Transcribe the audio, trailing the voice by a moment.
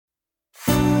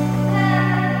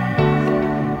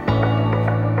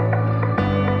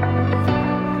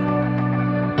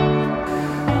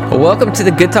welcome to the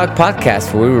Good Talk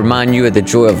Podcast, where we remind you of the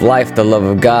joy of life, the love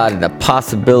of God, and the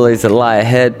possibilities that lie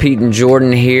ahead. Pete and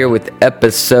Jordan here with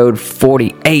episode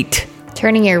 48.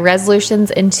 Turning your resolutions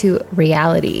into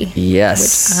reality.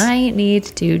 Yes. Which I need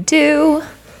to do.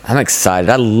 I'm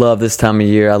excited. I love this time of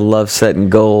year. I love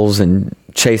setting goals and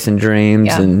chasing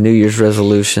dreams and New Year's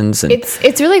resolutions. And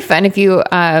it's really fun if you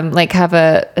have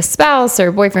a spouse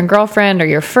or boyfriend, girlfriend, or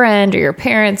your friend or your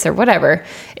parents or whatever.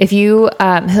 If you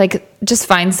just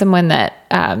find someone that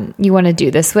you want to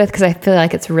do this with, because I feel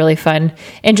like it's really fun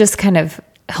and just kind of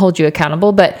hold you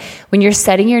accountable. But when you're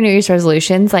setting your New Year's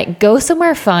resolutions, go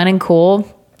somewhere fun and cool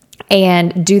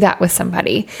and do that with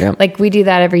somebody. Yep. We do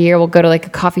that every year. We'll go to a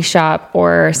coffee shop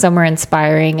or somewhere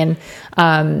inspiring.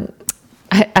 And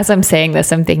as I'm saying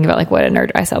this, I'm thinking about what a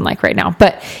nerd I sound like right now.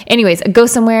 But anyways, go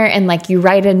somewhere and you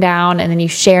write them down and then you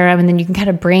share them and then you can kind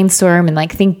of brainstorm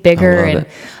and think bigger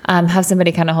and have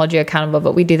somebody kind of hold you accountable.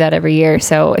 But we do that every year.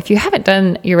 So if you haven't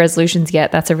done your resolutions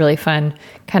yet, that's a really fun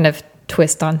kind of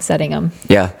twist on setting them.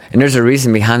 Yeah. And there's a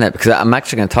reason behind that, because I'm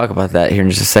actually going to talk about that here in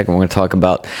just a second. We're going to talk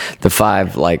about the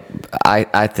 5,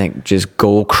 I think just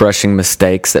goal crushing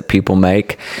mistakes that people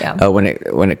make when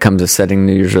it comes to setting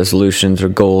New Year's resolutions or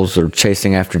goals or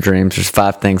chasing after dreams. There's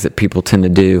 5 things that people tend to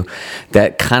do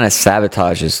that kind of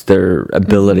sabotages their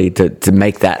ability to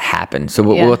make that happen. So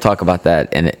we'll talk about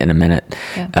that in a minute.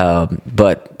 Yeah.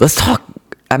 But let's talk,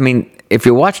 if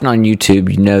you're watching on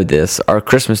YouTube, you know this. Our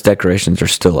Christmas decorations are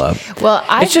still up. Well,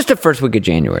 it's just the first week of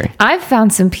January. I've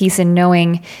found some peace in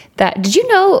knowing that. Did you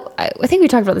know? I think we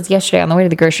talked about this yesterday on the way to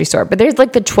the grocery store. But there's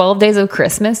the 12 Days of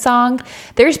Christmas song.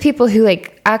 There's people who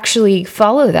actually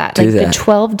follow that. The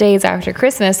 12 days after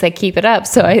Christmas, they keep it up.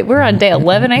 So we're on day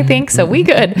 11, I think. So we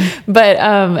good. But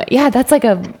that's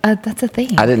that's a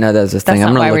thing. I didn't know that was a thing.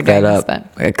 I'm gonna look that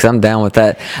up because I'm down with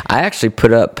that. I actually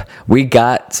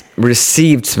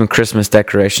received some Christmas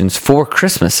decorations for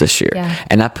Christmas this year,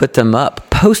 and I put them up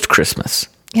post Christmas.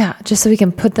 Yeah, just so we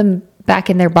can put them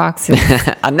back in their boxes.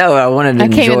 I know. I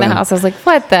came in the house. I was like,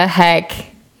 "What the heck?"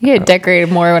 You had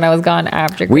decorated more when I was gone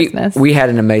after Christmas. We had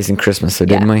an amazing Christmas, though,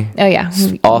 didn't we? Oh yeah,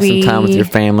 awesome time with your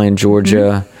family in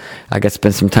Georgia. Mm-hmm. I got to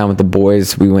spend some time with the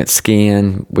boys. We went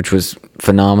skiing, which was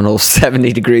phenomenal.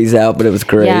 70 degrees out, but it was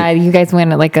great. Yeah, you guys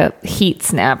went at a heat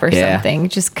snap or something,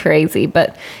 just crazy.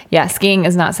 But yeah, skiing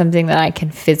is not something that I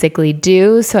can physically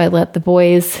do, so I let the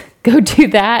boys go do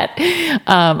that.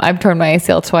 I've torn my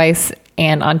ACL twice,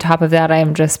 and on top of that, I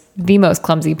am just the most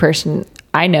clumsy person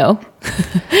I know.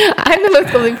 I'm the most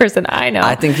clumsy person I know.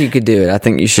 I think you could do it. I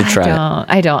think you should try it.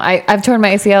 I don't. I've torn my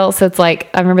ACL, so it's I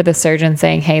remember the surgeon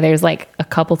saying, hey, there's a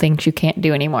couple things you can't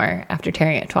do anymore after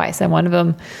tearing it twice. And one of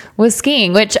them was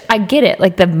skiing, which I get it.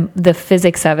 The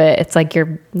physics of it, it's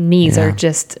your knees are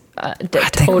just I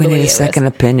think we need a second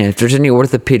opinion. If there's any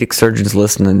orthopedic surgeons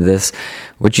listening to this,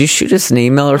 would you shoot us an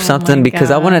email or something?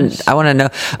 Because I want to know. No.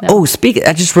 Oh,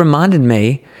 that just reminded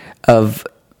me of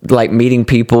meeting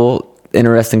people,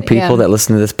 interesting people that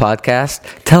listen to this podcast.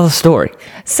 Tell a story.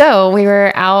 So we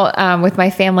were out with my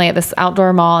family at this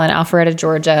outdoor mall in Alpharetta,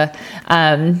 Georgia.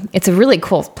 It's a really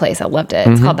cool place. I loved it.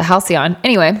 It's called the Halcyon.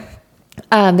 Anyway,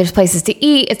 there's places to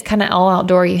eat. It's kind of all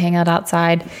outdoor. You hang out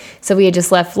outside. So we had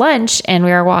just left lunch and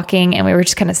we were walking and we were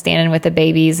just kind of standing with the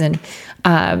babies, and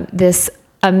this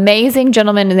amazing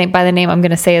gentleman by the name, I'm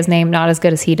going to say his name, not as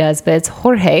good as he does, but it's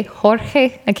Jorge.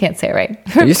 I can't say it right.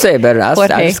 You say it better. I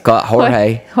just got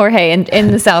Jorge. Jorge. And in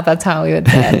the South, that's how we would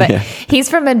say it. But he's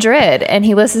from Madrid and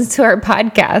he listens to our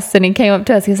podcast, and he came up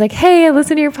to us. He was like, hey, I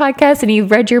listen to your podcast and he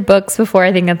read your books before.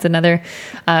 I think that's another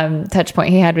touch point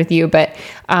he had with you. But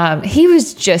he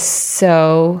was just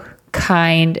so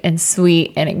kind and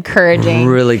sweet and encouraging.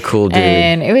 Really cool dude.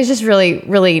 And it was just really,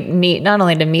 really neat, not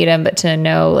only to meet him, but to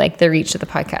know the reach of the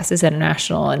podcast is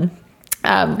international. And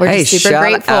we're just super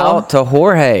grateful. Shout out to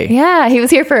Jorge. Yeah, he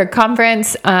was here for a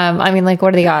conference. What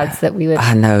are the odds that we would?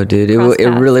 I know, dude. It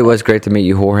really was great to meet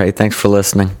you, Jorge. Thanks for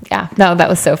listening. Yeah, no, that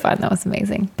was so fun. That was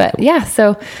amazing. But yeah,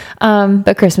 so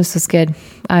but Christmas was good.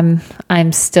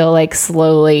 I'm still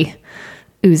slowly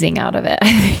oozing out of it.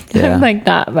 I think I'm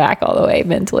not back all the way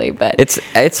mentally, but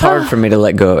it's hard for me to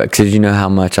let go of it because you know how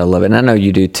much I love it, and I know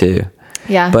you do too.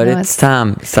 Yeah, but it's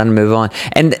time to move on.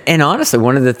 And honestly,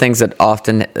 one of the things that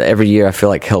often every year I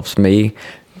feel helps me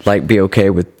be okay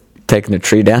with taking the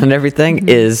tree down and everything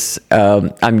is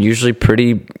I'm usually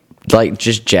pretty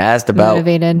just jazzed about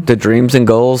motivated. The dreams and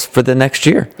goals for the next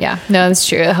year. Yeah, no, that's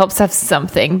true. It helps have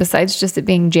something besides just it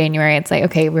being January. It's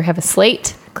okay, we have a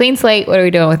clean slate. What are we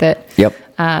doing with it? Yep.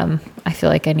 I feel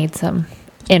like I need some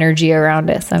energy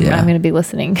around it. So I'm going to be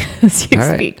listening as you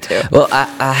speak too. Well,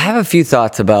 I have a few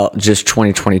thoughts about just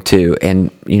 2022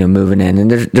 and, moving in. And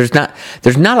there's not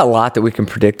a lot that we can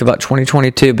predict about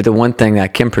 2022, but the one thing I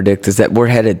can predict is that we're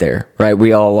headed there, right?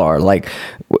 We all are. Like,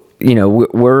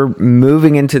 we're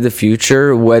moving into the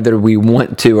future, whether we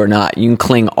want to or not. You can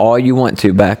cling all you want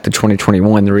to back to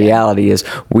 2021. The reality is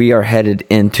we are headed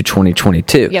into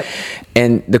 2022. Yep.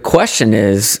 And the question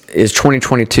is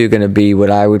 2022 going to be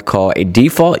what I would call a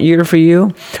default year for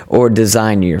you or a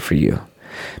design year for you?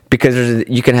 Because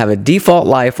you can have a default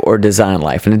life or a design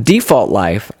life. And a default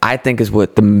life, I think, is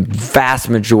what the vast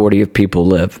majority of people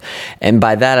live. And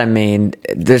by that, I mean,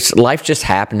 there's life just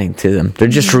happening to them. They're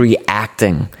just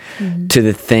reacting to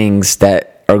the things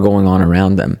that are going on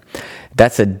around them.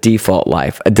 That's a default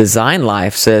life. A design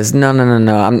life says, no.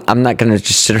 I'm not going to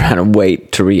just sit around and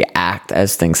wait to react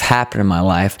as things happen in my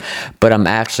life, but I'm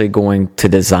actually going to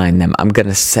design them. I'm going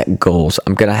to set goals.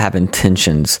 I'm going to have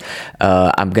intentions.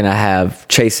 I'm going to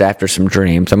chase after some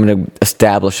dreams. I'm going to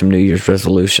establish some New Year's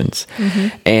resolutions.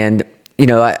 And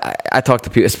I talk to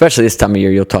people, especially this time of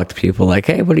year, you'll talk to people like,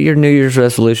 hey, what are your New Year's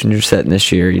resolutions you're setting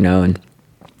this year? And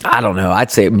I don't know.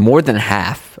 I'd say more than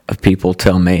half of people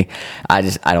tell me I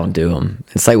don't do them.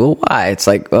 It's like, well, why? It's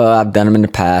like, I've done them in the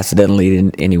past. It doesn't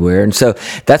lead anywhere. And so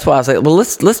that's why I was like, well,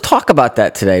 let's talk about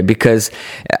that today, because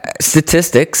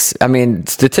statistically,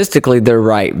 they're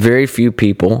right. Very few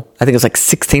people, I think it's like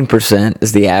 16%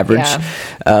 is the average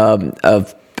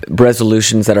of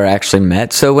resolutions that are actually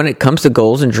met. So when it comes to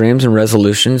goals and dreams and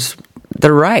resolutions,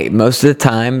 they're right. Most of the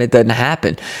time, it doesn't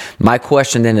happen. My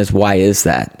question then is, why is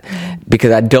that?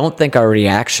 Because I don't think our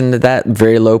reaction to that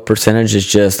very low percentage is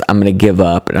just, I'm going to give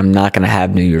up and I'm not going to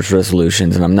have New Year's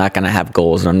resolutions and I'm not going to have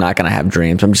goals and I'm not going to have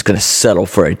dreams. I'm just going to settle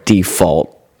for a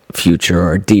default future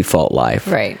or a default life.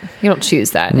 Right. You don't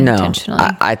choose that intentionally.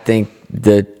 I think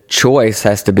the choice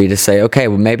has to be to say, okay,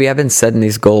 well, maybe I've been setting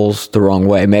these goals the wrong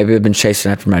way. Maybe I've been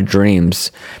chasing after my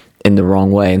dreams in the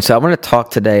wrong way. And so I want to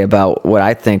talk today about what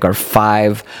I think are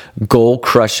 5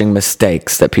 goal-crushing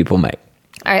mistakes that people make.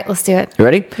 All right, let's do it. You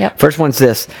ready? Yep. First one's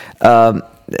this.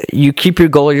 You keep your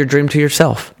goal or your dream to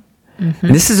yourself.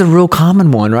 This is a real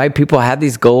common one, right? People have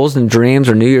these goals and dreams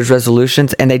or New Year's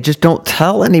resolutions, and they just don't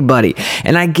tell anybody.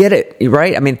 And I get it,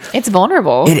 right? I mean, it's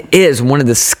vulnerable. It is. One of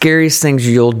the scariest things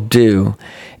you'll do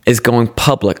is going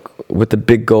public with a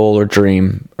big goal or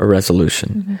dream or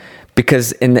resolution.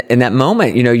 Because in that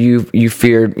moment, you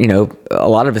fear, a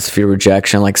lot of us fear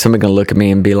rejection. Like, someone going to look at me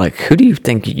and be like, who do you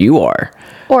think you are?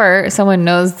 Or someone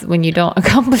knows when you don't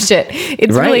accomplish it.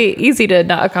 It's really easy to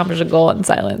not accomplish a goal in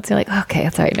silence. You're like, okay,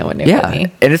 that's all right. No one knew about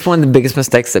me. And it's one of the biggest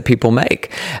mistakes that people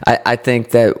make. I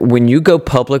think that when you go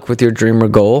public with your dream or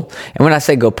goal, and when I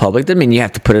say go public, that doesn't mean you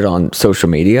have to put it on social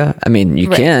media. I mean, you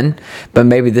can, but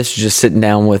maybe this is just sitting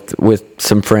down with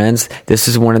some friends. This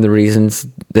is one of the reasons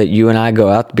that you and I go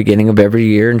out at the beginning of every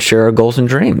year and share our goals and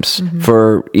dreams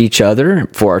for each other,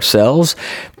 for ourselves,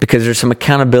 because there's some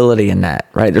accountability in that,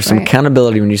 right? There's some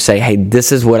accountability when you say, hey,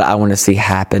 this is what I want to see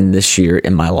happen this year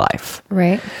in my life.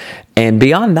 Right. And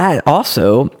beyond that,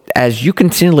 also, as you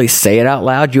continually say it out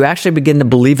loud, you actually begin to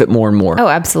believe it more and more. Oh,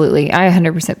 absolutely. I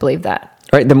 100% believe that.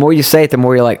 Right. The more you say it, the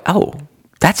more you're like, oh,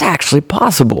 that's actually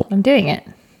possible. I'm doing it.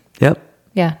 Yep.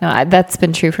 Yeah, no, that's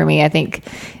been true for me. I think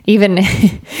even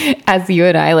as you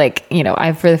and I,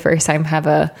 I for the first time have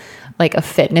a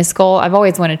fitness goal. I've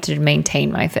always wanted to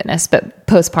maintain my fitness, but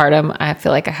postpartum, I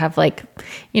feel like I have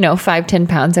 5-10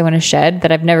 pounds I want to shed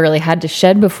that I've never really had to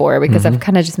shed before because I've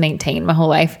kind of just maintained my whole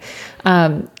life.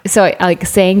 So I like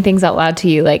saying things out loud to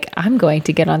you, like, I'm going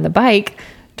to get on the bike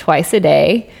twice a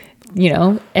day,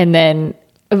 and then,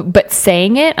 but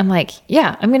saying it, I'm like,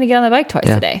 yeah, I'm going to get on the bike twice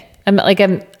a day.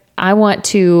 I want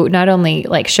to not only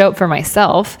show up for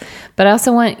myself, but I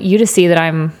also want you to see that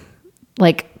I'm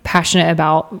passionate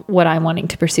about what I'm wanting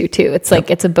to pursue too. It's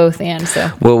it's a both and.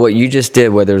 So, well, what you just did,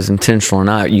 whether it was intentional or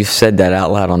not, you said that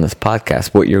out loud on this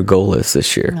podcast, what your goal is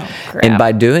this year. Oh, and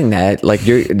by doing that,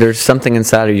 there's something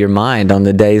inside of your mind on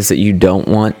the days that you don't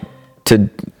want to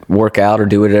work out or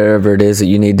do whatever it is that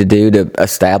you need to do to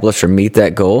establish or meet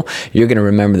that goal. You're going to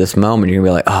remember this moment. You're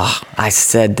going to be like, oh, I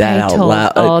said that out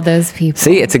loud. All those people.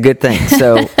 See, it's a good thing.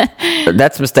 So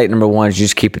that's mistake number 1, is you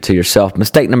just keep it to yourself.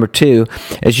 Mistake number 2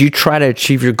 is you try to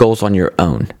achieve your goals on your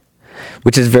own,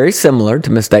 which is very similar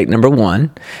to mistake number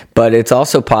 1, but it's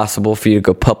also possible for you to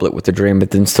go public with the dream,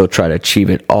 but then still try to achieve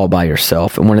it all by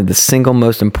yourself. And one of the single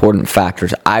most important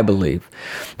factors, I believe,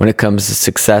 when it comes to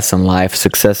success in life,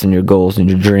 success in your goals and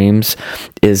your dreams,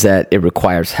 is that it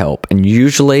requires help, and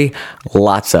usually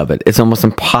lots of it. It's almost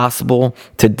impossible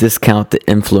to discount the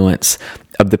influence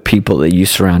of the people that you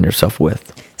surround yourself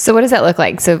with. So what does that look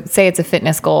like? So say it's a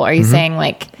fitness goal. Are you saying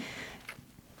like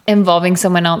involving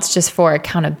someone else just for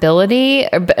accountability?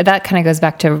 But that kind of goes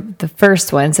back to the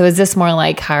first one. So is this more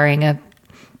like hiring a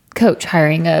coach,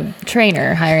 hiring a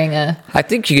trainer, I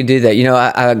think you can do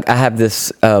that. I have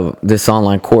this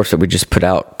online course that we just put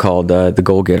out called The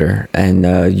Goal Getter,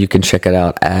 and you can check it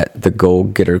out at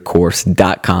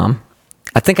thegoalgettercourse.com.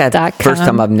 I think first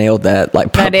time I've nailed that.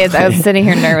 Like that is, I was sitting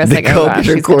here nervous. Like, oh gosh,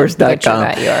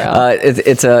 thegoalgettercourse.com.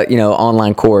 It's a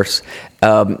online course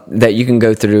that you can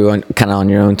go through kind of on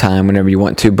your own time whenever you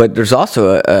want to. But there's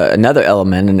also another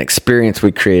element, an experience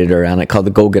we created around it called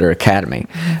the Goal Getter Academy,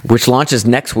 which launches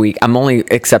next week. I'm only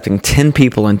accepting 10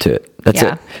 people into it. That's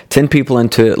it. 10 people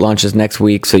into it, launches next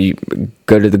week. So you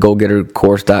go to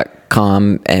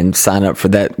thegoalgettercourse.com and sign up for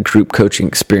that group coaching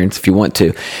experience if you want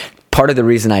to. Part of the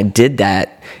reason I did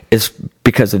that is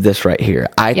because of this right here.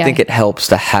 I think it helps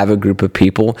to have a group of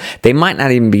people. They might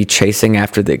not even be chasing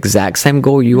after the exact same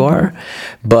goal you are,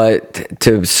 but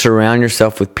to surround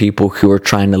yourself with people who are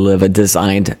trying to live a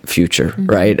designed future,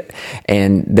 right?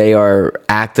 And they are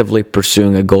actively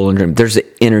pursuing a goal and dream. There's an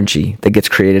energy that gets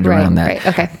created around that. Right.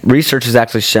 Okay. Research has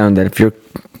actually shown that if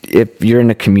you're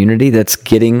in a community that's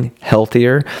getting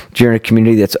healthier, if you're in a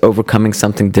community that's overcoming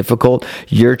something difficult,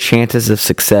 your chances of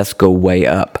success go way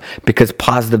up because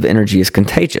positive energy is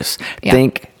contagious. Yeah.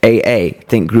 Think AA,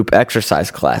 think group exercise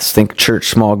class, think church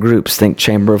small groups, think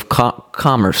chamber of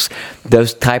commerce,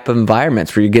 those type of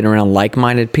environments where you're getting around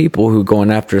like-minded people who are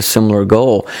going after a similar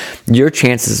goal, your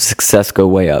chances of success go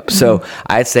way up. So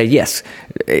I'd say, yes,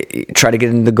 try to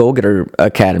get into the Goal Getter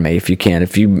Academy if you can.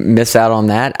 If you miss out on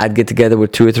that, I'd get together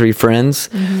with 2 or 3 friends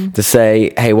to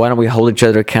say, hey, why don't we hold each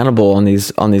other accountable on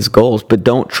these goals, but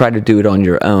don't try to do it on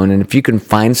your own. And if you can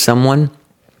find someone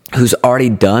who's already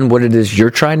done what it is you're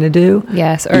trying to do,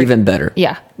 even better.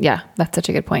 Yeah, that's such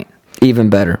a good point. Even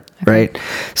better, right?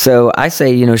 So I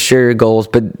say, share your goals,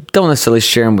 but don't necessarily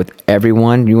share them with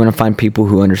everyone. You want to find people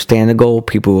who understand the goal,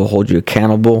 people who will hold you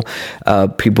accountable,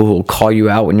 people who will call you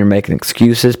out when you're making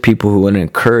excuses, people who want to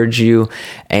encourage you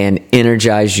and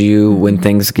energize you when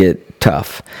things get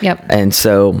tough. Yep. And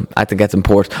so I think that's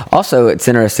important. Also, it's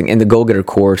interesting, in the Goal Getter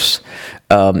course,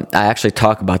 I actually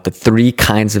talk about the 3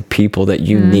 kinds of people that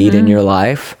you need in your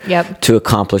life to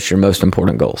accomplish your most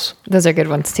important goals. Those are good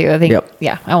ones too. I think,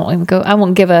 I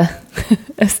won't give a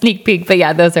sneak peek, but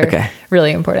those are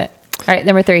really important. All right.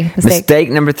 Number 3, mistake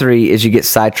number 3 is you get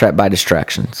sidetracked by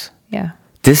distractions. Yeah.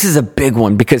 This is a big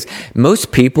one because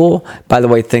most people, by the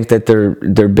way, think that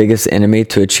their biggest enemy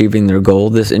to achieving their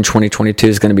goal in 2022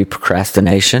 is going to be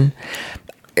procrastination.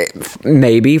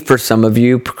 Maybe for some of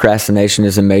you, procrastination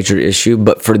is a major issue,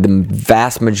 but for the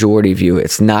vast majority of you,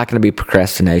 it's not going to be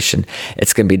procrastination.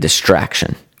 It's going to be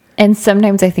distraction. And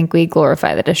sometimes I think we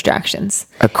glorify the distractions.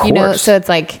 Of course. So it's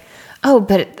like, oh,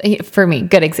 but for me,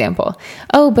 good example.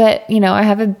 Oh, but I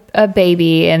have a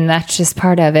baby and that's just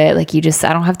part of it. Like I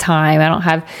don't have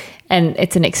time. And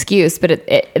it's an excuse, but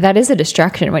that is a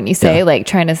distraction when you say like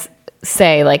trying to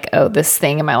say like, oh, this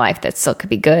thing in my life that still could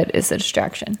be good is a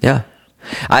distraction. Yeah.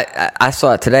 I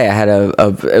saw it today. I had it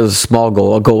was a small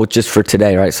goal, a goal just for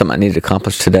today, right? Something I needed to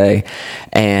accomplish today.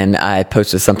 And I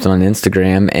posted something on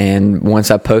Instagram. And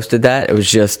once I posted that, it was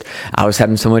just, I was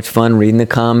having so much fun reading the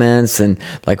comments and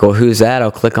like, well, who's that? I'll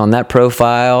click on that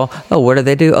profile. Oh, what do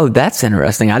they do? Oh, that's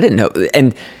interesting. I didn't know.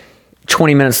 And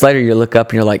 20 minutes later, you look up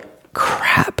and you're like,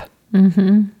 crap.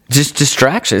 Just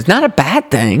distraction. It's not a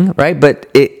bad thing, right? But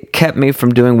it kept me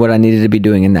from doing what I needed to be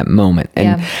doing in that moment.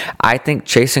 And I think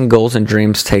chasing goals and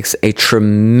dreams takes a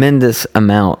tremendous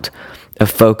amount of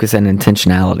focus and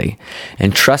intentionality.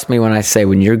 And trust me when I say,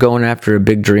 when you're going after a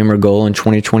big dream or goal in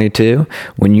 2022,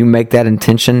 when you make that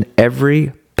intention,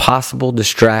 every possible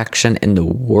distraction in the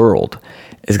world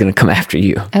is going to come after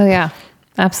you. Oh, yeah.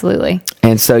 Absolutely.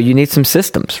 And so you need some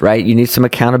systems, right? You need some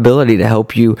accountability to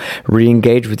help you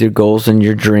re-engage with your goals and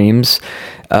your dreams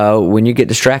when you get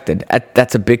distracted.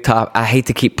 That's a big topic. I hate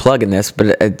to keep plugging this,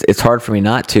 but it's hard for me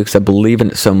not to because I believe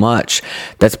in it so much.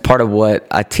 That's part of what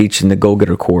I teach in the Goal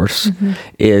Getter course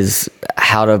is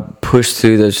how to push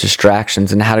through those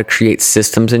distractions and how to create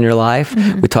systems in your life.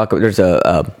 We talk. There's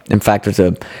a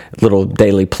little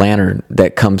daily planner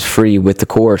that comes free with the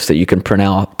course that you can print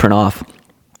off.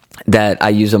 That I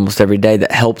use almost every day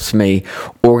that helps me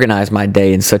organize my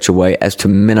day in such a way as to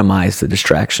minimize the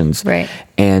distractions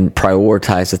and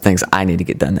prioritize the things I need to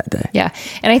get done that day. Yeah.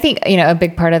 And I think, a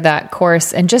big part of that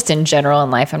course and just in general in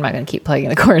life, I'm not going to keep plugging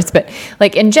the course, but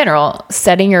like in general,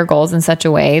 setting your goals in such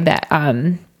a way that,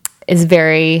 is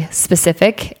very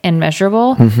specific and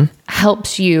measurable,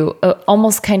 helps you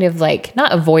almost kind of like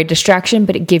not avoid distraction,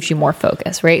 but it gives you more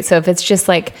focus, right? So if it's just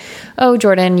like, oh,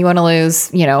 Jordan, you want to lose,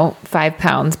 5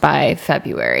 pounds by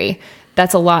February,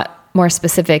 that's a lot more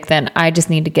specific than I just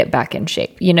need to get back in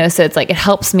shape, So it's like, it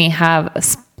helps me have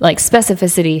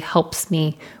specificity helps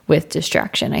me with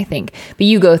distraction, I think. But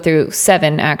you go through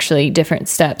 7 actually different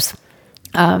steps,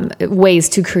 ways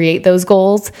to create those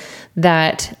goals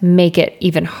that make it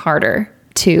even harder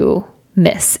to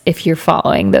miss if you're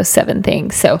following those 7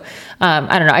 things. So,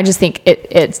 I don't know. I just think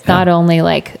it's not only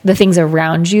like the things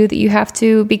around you that you have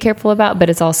to be careful about, but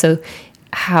it's also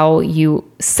how you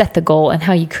set the goal and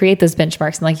how you create those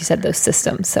benchmarks. And like you said, those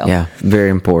systems. So yeah, very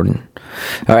important.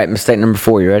 All right. Mistake number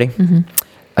 4. You ready?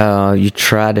 You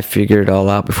try to figure it all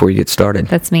out before you get started.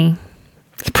 That's me.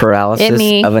 It's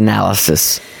paralysis of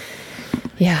analysis.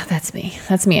 Yeah, that's me.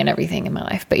 That's me and everything in my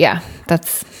life. But yeah,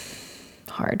 that's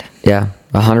hard. Yeah.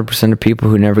 100% of people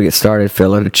who never get started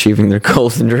fail at achieving their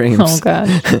goals and dreams. Oh God.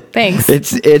 Thanks.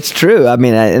 It's true. I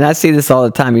mean, and I see this all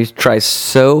the time. You try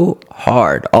so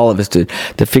hard, all of us to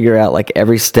figure out like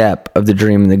every step of the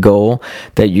dream and the goal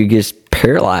that you get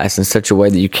paralyzed in such a way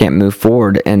that you can't move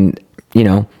forward. And,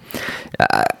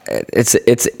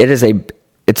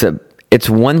 it's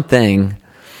one thing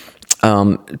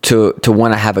to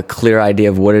want to have a clear idea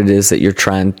of what it is that you're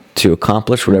trying to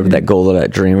accomplish, whatever that goal or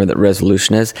that dream or that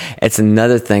resolution is. It's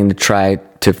another thing to try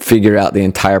to figure out the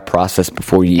entire process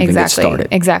before you even get started.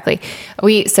 Exactly.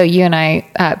 So you and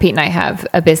I, Pete and I have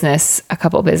a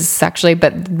couple of businesses actually,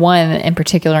 but one in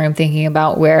particular I'm thinking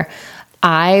about where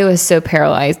I was so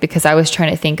paralyzed because I was trying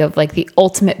to think of like the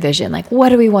ultimate vision. Like, what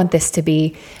do we want this to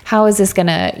be? How is this going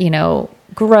to,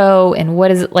 grow? And what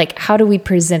is it like? How do we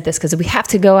present this? Because we have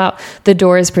to go out the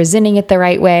doors presenting it the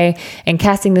right way and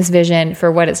casting this vision for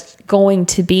what it's going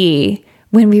to be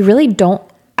when we really don't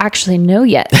actually know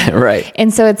yet. Right.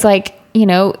 And so it's like,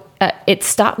 it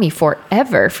stopped me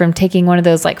forever from taking one of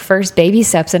those like first baby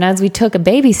steps. And as we took a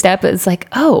baby step, it's like,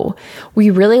 oh, we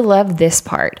really love this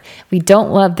part. We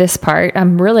don't love this part.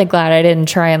 I'm really glad I didn't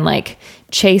try and like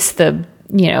chase the,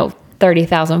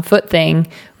 30,000 foot thing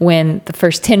when the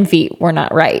first 10 feet were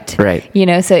not right. Right.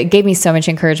 So it gave me so much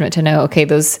encouragement to know, okay,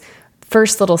 those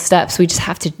first little steps, we just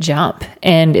have to jump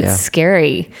and it's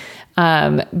scary.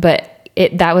 But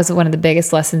that was one of the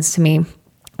biggest lessons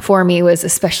for me was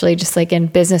especially just like in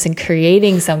business and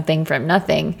creating something from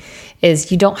nothing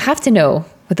is you don't have to know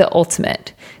what the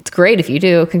ultimate. It's great if you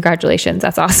do. Congratulations.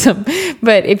 That's awesome.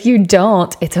 But if you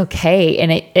don't, it's okay.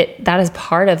 And that is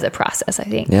part of the process, I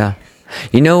think. Yeah.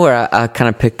 You know where I kind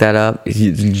of picked that up?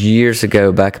 Years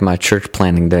ago, back in my church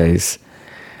planning days,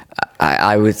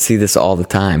 I would see this all the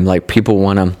time. Like people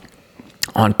want to,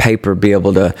 on paper, be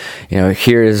able to,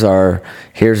 here's our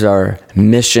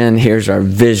mission, here's our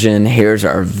vision, here's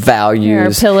our values,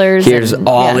 here are pillars, here's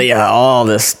all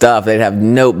this stuff. They'd have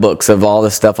notebooks of all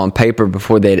this stuff on paper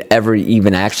before they'd ever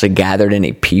even actually gathered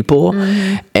any people.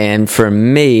 Mm-hmm. And for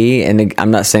me, and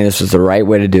I'm not saying this was the right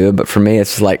way to do it, but for me,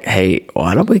 it's like, hey,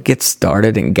 why don't we get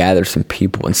started and gather some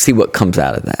people and see what comes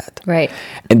out of that? Right.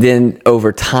 And then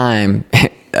over time,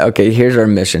 okay, here's our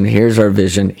mission, here's our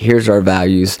vision, here's our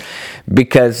values,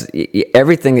 because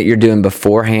everything that you're doing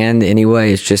beforehand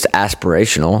anyway is just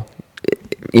aspirational,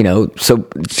 so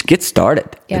just get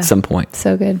started at some point.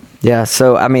 So good. Yeah.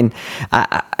 So, I mean,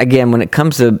 again, when it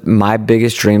comes to my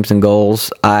biggest dreams and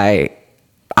goals,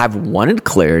 I've wanted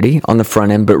clarity on the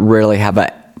front end, but rarely have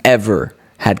I ever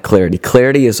had clarity.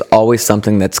 Clarity is always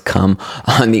something that's come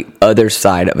on the other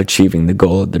side of achieving the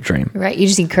goal of the dream. Right. You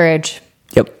just need courage.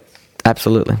 Yep.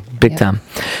 Absolutely. Big time.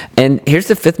 And here's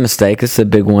the 5th mistake. It's a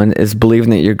big one, is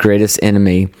believing that your greatest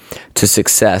enemy to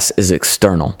success is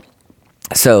external.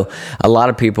 So a lot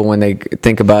of people, when they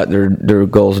think about their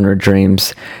goals and their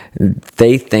dreams,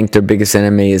 they think their biggest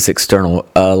enemy is external.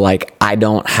 Like, I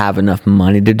don't have enough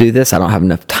money to do this. I don't have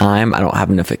enough time. I don't have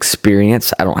enough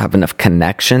experience. I don't have enough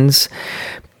connections.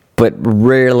 But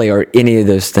rarely are any of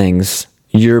those things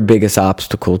your biggest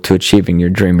obstacle to achieving your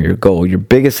dream or your goal. Your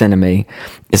biggest enemy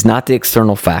is not the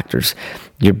external factors.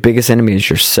 Your biggest enemy is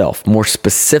yourself. More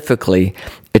specifically,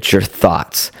 it's your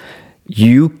thoughts.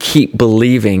 You keep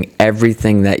believing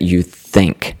everything that you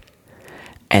think.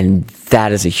 And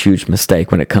that is a huge mistake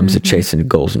when it comes to chasing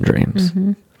goals and dreams.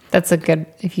 Mm-hmm. That's a good,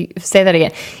 if you say that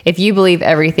again, if you believe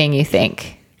everything you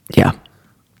think. Yeah.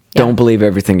 Don't believe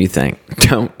everything you think.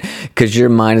 Don't, because your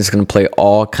mind is going to play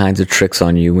all kinds of tricks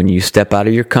on you when you step out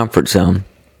of your comfort zone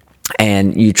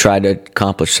and you try to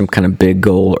accomplish some kind of big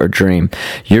goal or dream,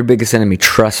 your biggest enemy,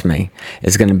 trust me,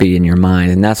 is going to be in your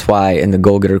mind. And that's why in the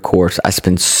Goal Getter course, I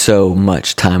spend so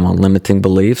much time on limiting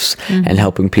beliefs and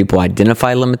helping people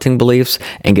identify limiting beliefs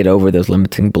and get over those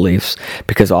limiting beliefs.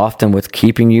 Because often what's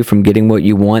keeping you from getting what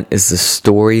you want is the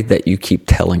story that you keep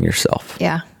telling yourself.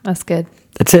 Yeah, that's good.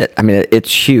 That's it. I mean,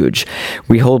 it's huge.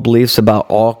 We hold beliefs about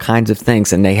all kinds of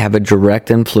things, and they have a direct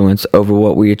influence over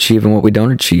what we achieve and what we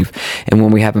don't achieve. And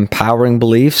when we have empowering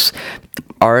beliefs,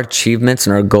 our achievements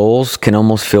and our goals can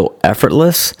almost feel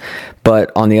effortless.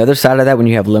 But on the other side of that, when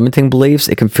you have limiting beliefs,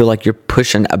 it can feel like you're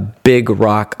pushing a big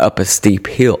rock up a steep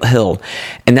hill.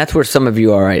 And that's where some of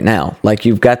you are right now. Like,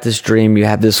 you've got this dream, you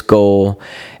have this goal,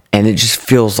 and it just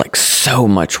feels like so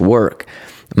much work.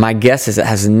 My guess is it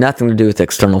has nothing to do with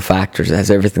external factors. It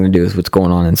has everything to do with what's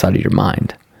going on inside of your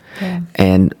mind. Yeah.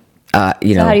 And, so how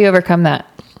do you overcome that?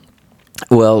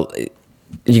 Well,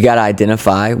 you got to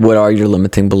identify what are your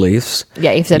limiting beliefs.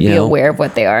 Yeah, you have to be aware of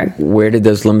what they are. Where did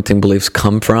those limiting beliefs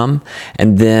come from?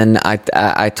 And then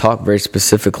I talk very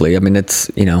specifically. I mean, it's,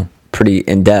 pretty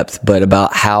in depth, but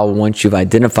about how once you've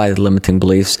identified the limiting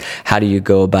beliefs, how do you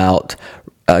go about,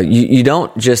 you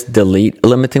don't just delete a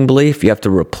limiting belief, you have to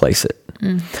replace it.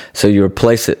 So you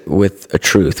replace it with a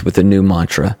truth, with a new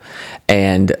mantra.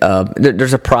 And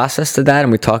there's a process to that,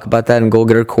 and we talk about that in Goal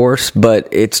Getter course, but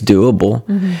it's doable.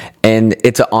 And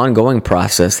it's an ongoing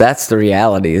process. That's the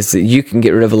reality, is that you can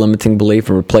get rid of a limiting belief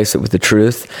and replace it with the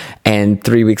truth, and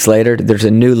 3 weeks later, there's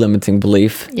a new limiting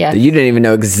belief that you didn't even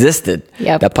know existed.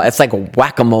 It's like a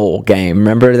whack-a-mole game.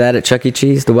 Remember that at Chuck E.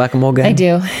 Cheese, the whack-a-mole game? I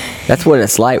do. That's what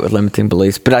it's like with limiting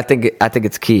beliefs. But I think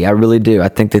it's key. I really do. I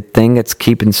think the thing that's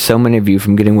keeping so many of you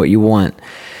from getting what you want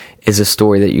is a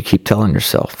story that you keep telling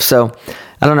yourself. So,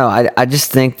 I don't know. I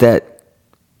just think that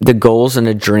the goals and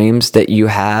the dreams that you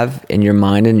have in your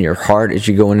mind and your heart as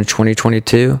you go into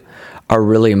 2022 are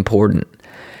really important.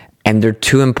 And they're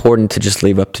too important to just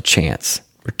leave up to chance.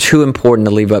 They're too important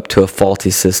to leave up to a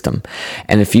faulty system.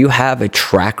 And if you have a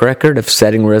track record of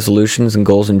setting resolutions and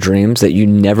goals and dreams that you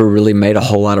never really made a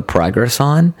whole lot of progress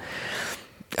on,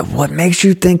 what makes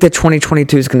you think that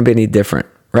 2022 is going to be any different?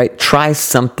 Right? Try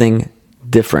something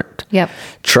different.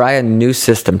 Try a new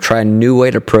system. Try a new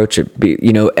way to approach it.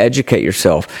 Educate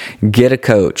yourself. Get a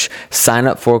coach. Sign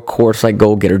up for a course like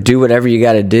Goal Getter. Do whatever you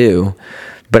got to do.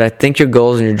 But I think your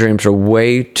goals and your dreams are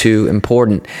way too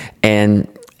important. And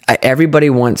everybody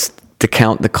wants to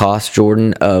count the cost,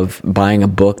 Jordan, of buying a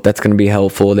book that's going to be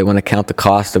helpful. They want to count the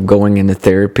cost of going into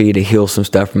therapy to heal some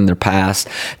stuff from their past.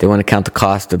 They want to count the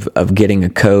cost of getting a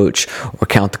coach, or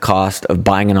count the cost of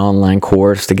buying an online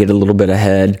course to get a little bit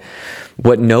ahead.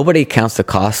 What nobody counts the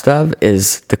cost of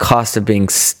is the cost of being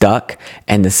stuck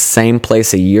in the same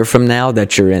place a year from now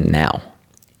that you're in now.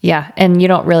 Yeah, and you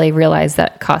don't really realize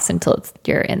that cost until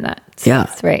you're in that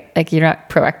space, right? Like, you're not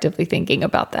proactively thinking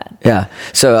about that. Yeah.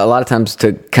 So a lot of times,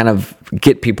 to kind of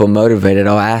get people motivated,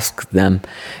 I'll ask them,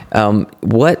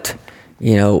 what's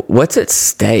at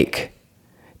stake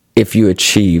if you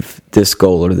achieve this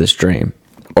goal or this dream,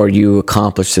 or you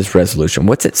accomplish this resolution?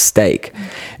 What's at stake?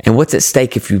 And what's at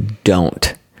stake if you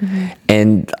don't?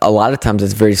 And a lot of times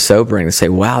it's very sobering to say,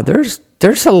 wow, there's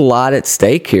a lot at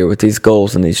stake here with these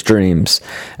goals and these dreams.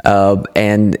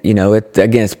 And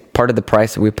it's part of the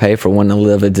price that we pay for wanting to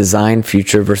live a design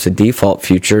future versus a default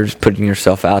future, is putting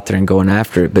yourself out there and going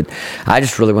after it. But I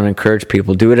just really want to encourage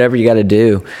people, do whatever you got to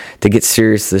do to get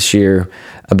serious this year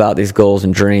about these goals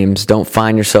and dreams. Don't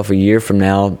find yourself a year from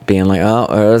now being like,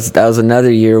 oh, that was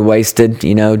another year wasted,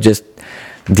 just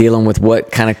dealing with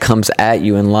what kind of comes at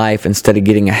you in life instead of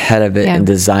getting ahead of it and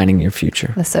designing your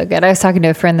future. That's so good. I was talking to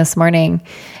a friend this morning,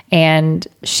 and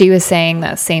she was saying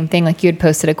that same thing. Like, you had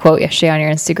posted a quote yesterday on your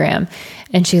Instagram,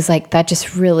 and she was like, that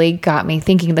just really got me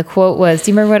thinking. The quote was,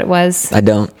 do you remember what it was? I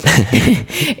don't.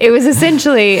 It was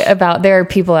essentially about, there are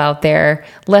people out there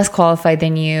less qualified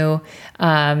than you,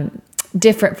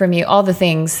 different from you, all the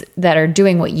things that are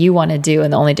doing what you want to do,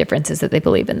 and the only difference is that they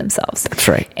believe in themselves. That's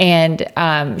right. And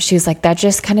she was like, that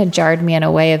just kind of jarred me in a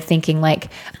way of thinking, like,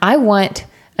 I want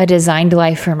a designed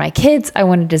life for my kids. I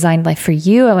want a designed life for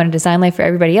you. I want a designed life for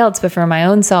everybody else. But for my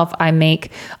own self, I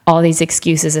make all these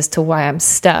excuses as to why I'm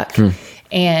stuck.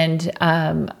 And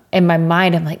in my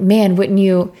mind, I'm like, man, wouldn't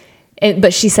you?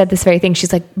 But she said this very thing.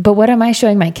 She's like, but what am I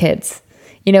showing my kids?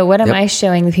 What am I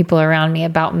showing the people around me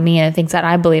about me and the things that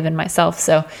I believe in myself?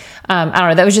 So, I don't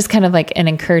know. That was just kind of like an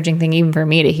encouraging thing, even for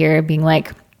me to hear, being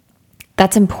like,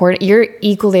 that's important. You're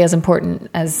equally as important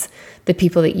as the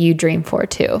people that you dream for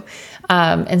too.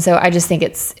 And so I just think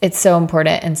it's so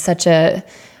important, and such a,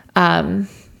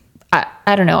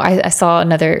 I don't know. I saw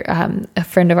another, a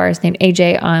friend of ours named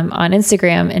AJ on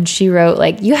Instagram, and she wrote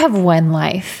like, you have one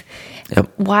life. Yep.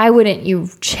 Why wouldn't you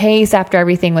chase after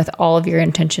everything with all of your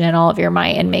intention and all of your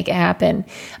might and make it happen,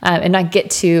 and not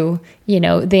get to,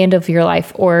 the end of your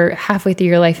life or halfway through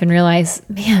your life and realize,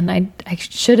 man, I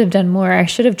should have done more. I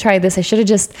should have tried this. I should have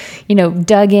just,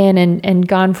 dug in and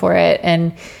gone for it.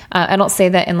 And I don't say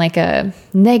that in like a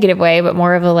negative way, but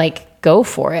more of a like, go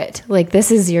for it. Like, this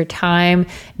is your time.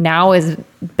 Now is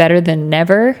better than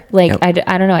never. Like, yep.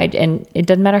 I don't know. And it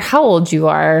doesn't matter how old you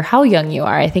are, or how young you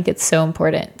are. I think it's so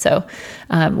important. So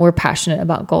we're passionate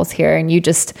about goals here. And you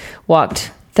just walked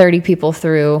 30 people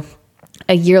through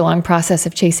a year-long process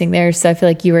of chasing theirs. So I feel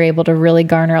like you were able to really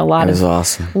garner a lot of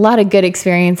good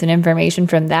experience and information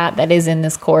from that is in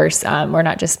this course. We're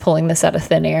not just pulling this out of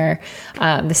thin air.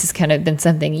 This has kind of been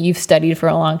something you've studied for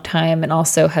a long time and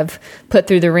also have put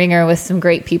through the ringer with some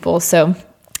great people. So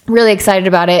really excited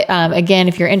about it. Again,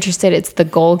 if you're interested, it's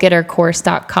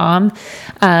thegoalgettercourse.com.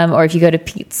 Or if you go to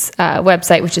Pete's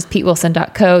website, which is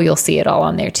petewilson.co, you'll see it all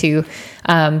on there too.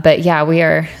 But yeah, we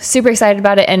are super excited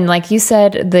about it. And like you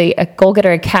said, the Goal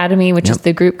Getter Academy, which is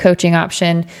the group coaching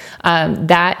option,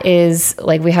 that is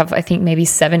like, we have, I think maybe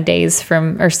 6 days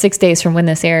from when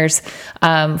this airs,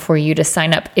 for you to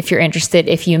sign up if you're interested.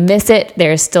 If you miss it,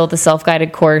 there's still the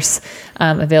self-guided course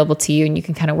available to you, and you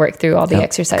can kind of work through all the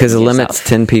exercises because the limit's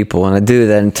 10 people, and I do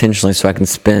that intentionally so I can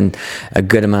spend a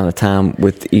good amount of time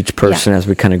with each person as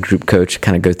we kind of group coach,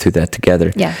 kind of go through that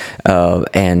together.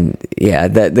 The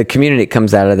community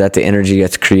comes out of that. The energy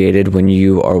that's created when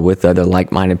you are with other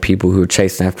like-minded people who are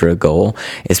chasing after a goal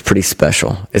is pretty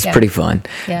special. It's pretty fun.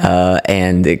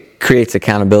 And it creates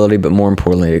accountability, but more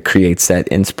importantly, it creates that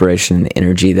inspiration and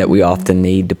energy that we often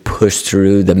need to push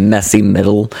through the messy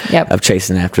middle of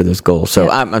chasing after those goals. So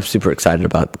I'm super excited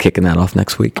about kicking that off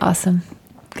next week. Awesome.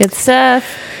 Good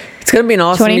stuff. It's going to be an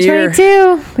awesome 2022.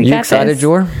 year. You excited,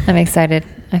 Jor? I'm excited.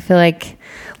 I feel like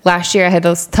last year I had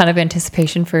a ton of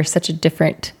anticipation for such a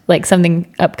different, like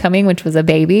something upcoming, which was a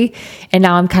baby. And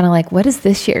now I'm kind of like, what is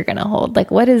this year going to hold?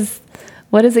 Like, what is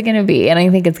it going to be? And I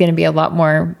think it's going to be a lot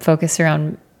more focused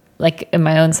around, like, in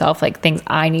my own self, like things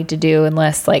I need to do, and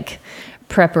less like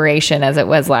preparation as it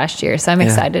was last year. So I'm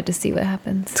excited to see what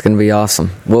happens. It's going to be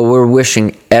awesome. Well, we're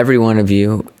wishing every one of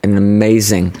you an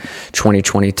amazing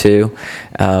 2022.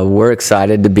 We're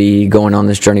excited to be going on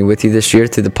this journey with you this year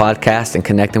through the podcast and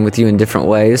connecting with you in different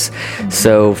ways.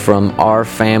 So from our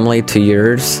family to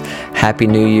yours, Happy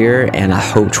New Year, and I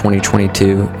hope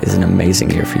 2022 is an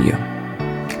amazing year for you.